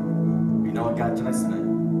for a while. But you know what, God? Tonight's tonight.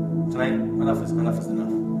 Tonight, enough is enough.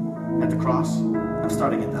 At the cross, I'm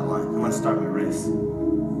starting at that line. I'm going to start my race.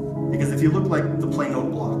 Because if you look like the plain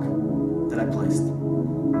old block that I placed,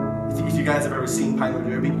 if you guys have ever seen Pine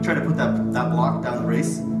Derby, try to put that block down the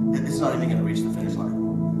race, it's not even going to reach the finish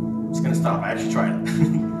line. It's going to stop. I actually tried it.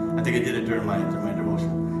 I think I did it during my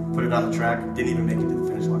devotion. Put it on the track, didn't even make it to the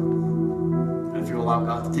finish line. But if you allow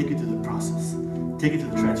God to take you through the process, take you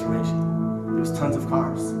through the transformation, there was tons of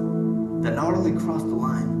cars that not only crossed the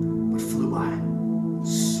line, but flew by,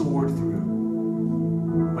 soared through.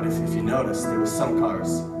 But if you notice, there were some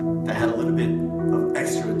cars that had a little bit of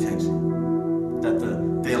extra attention, that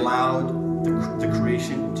they allowed the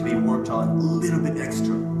creation to be worked on a little bit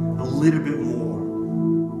extra, a little bit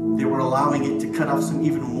more. They were allowing it to cut off some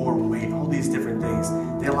even more weight, all these different things.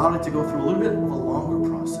 They allowed it to go through a little bit of a longer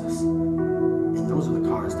process. And those are the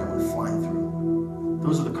cars that went flying through.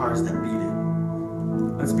 Those are the cars that beat it.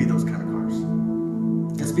 Let's be those kind of cars.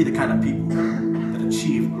 Let's be the kind of people that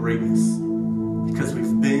achieve greatness. Because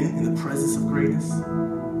we've been in the presence of greatness.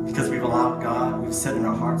 Because we've allowed God, we've said in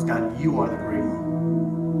our hearts, God, you are the great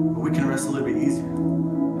one. But we can rest a little bit easier,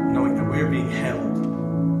 knowing that we're being held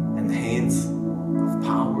in the hands of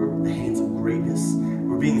power, the hands of greatness.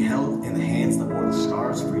 We're being held in the hands that bore the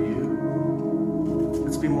stars for you.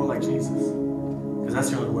 Let's be more like Jesus. Because that's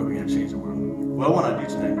the only way we're going to change the world. What I want to do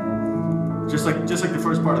today, just like the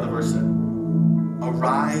first part of the verse said,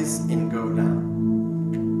 arise and go down.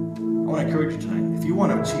 I want to encourage you tonight, if you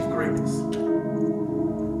want to achieve greatness,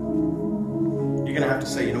 you're going to have to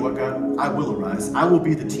say, you know what, God? I will arise. I will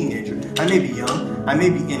be the teenager. I may be young. I may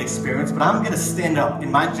be inexperienced, but I'm going to stand up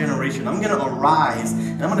in my generation. I'm going to arise,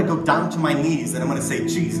 and I'm going to go down to my knees, and I'm going to say,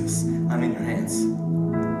 Jesus, I'm in your hands.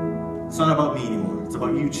 It's not about me anymore. It's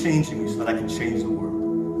about you changing me so that I can change the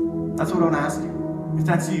world. That's what I want to ask you. If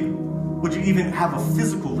that's you, would you even have a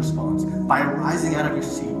physical response by arising out of your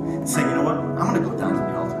seat and saying, you know what? I'm going to go down to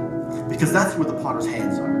the altar. Because that's where the potter's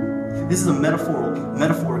hands are. This is a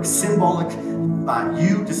metaphoric, symbolic,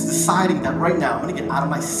 you just deciding that right now I'm going to get out of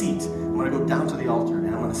my seat. I'm going to go down to the altar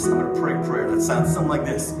and I'm going to pray a prayer that sounds something like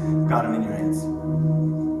this. God, I'm in your hands.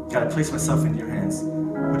 God, I place myself in your hands.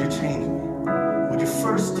 Would you change me? Would you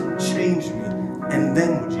first change me and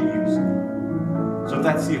then would you use me? So if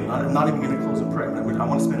that's you, I'm not even going to close in prayer. I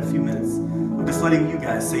want to spend a few minutes of just letting you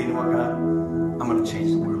guys say, you know what, God, I'm going to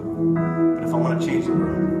change the world. But if I want to change the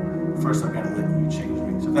world, first I've got to let you change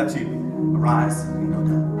me. So if that's you, arise and go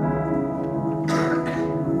down.